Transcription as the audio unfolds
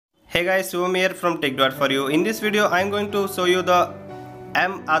Hey guys, Shubham here from TechDroid4U. In this video, I am going to show you the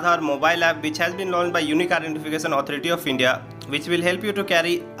m-Aadhaar mobile app which has been launched by Unique Identification Authority of India, which will help you to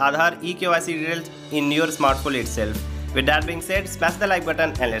carry Aadhaar eKYC details in your smartphone itself. With that being said, smash the like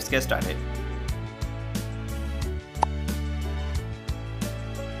button and let's get started.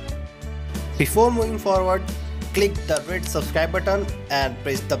 Before moving forward, click the red subscribe button and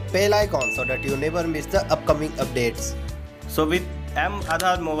press the bell icon so that you never miss the upcoming updates. So with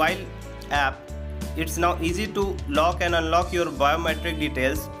m-Aadhaar mobile app, it's now easy to lock and unlock your biometric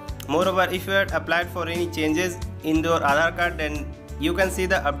details. Moreover, if you had applied for any changes in your Aadhaar card, then you can see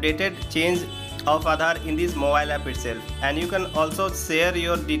the updated change of Aadhaar in this mobile app itself, and you can also share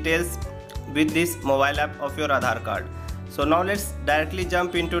your details with this mobile app of your Aadhaar card. So now let's directly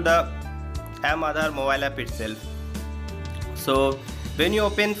jump into the m-Aadhaar mobile app itself. So when you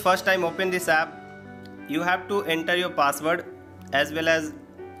first time open this app, you have to enter your password as well as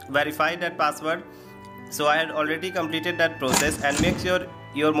verify that password. So I had already completed that process, and make sure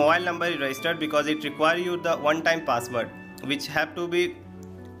your mobile number is registered because it requires you the one-time password which have to be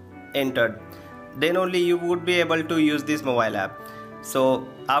entered. Then only you would be able to use this mobile app. So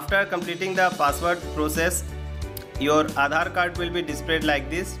after completing the password process, your Aadhaar card will be displayed like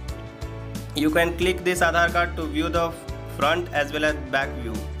this. You can click this Aadhaar card to view the front as well as back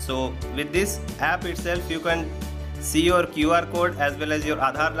view. So with this app itself, you can see your QR code as well as your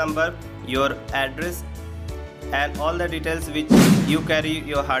Aadhaar number, your address, and all the details which you carry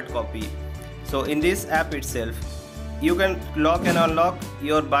your hard copy. So in this app itself, you can lock and unlock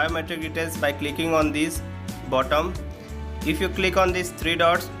your biometric details by clicking on this bottom. If you click on these three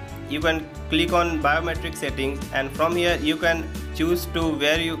dots, you can click on biometric settings, and from here you can choose to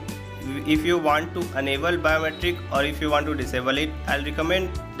if you want to enable biometric or if you want to disable it. I'll recommend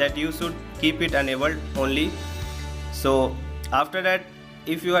that you should keep it enabled only. So after that,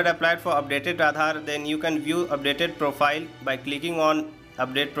 if you had applied for updated Aadhaar, then you can view updated profile by clicking on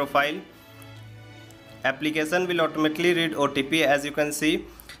update profile. Application will automatically read OTP, as you can see.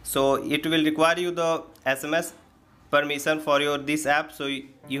 So it will require you the SMS permission for this app, so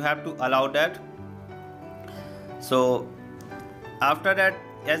you have to allow that. So after that,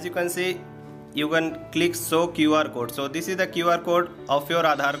 as you can see, you can click show QR code. So this is the QR code of your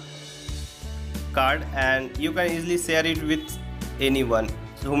Aadhaar card, and you can easily share it with anyone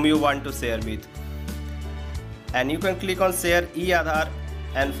whom you want to share with. And you can click on share e-Aadhaar,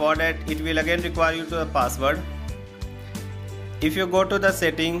 and for that it will again require you to a password. If you go to the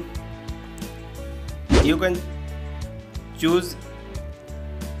setting, you can choose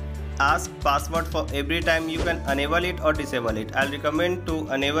ask password for every time. You can enable it or disable it. I'll recommend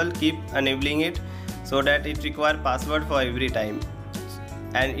to keep enabling it so that it requires password for every time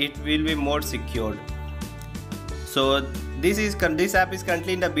and it will be more secured. So this app is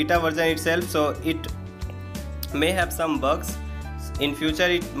currently in the beta version itself, so it may have some bugs. In future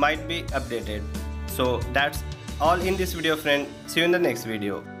it might be updated. So that's all in this video, friend. See you in the next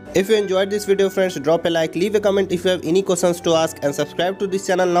video. If you enjoyed this video, friends, drop a like, leave a comment if you have any questions to ask, and subscribe to this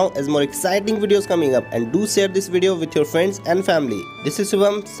channel now as more exciting videos coming up, and do share this video with your friends and family. This is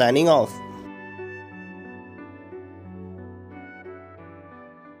Shubham signing off.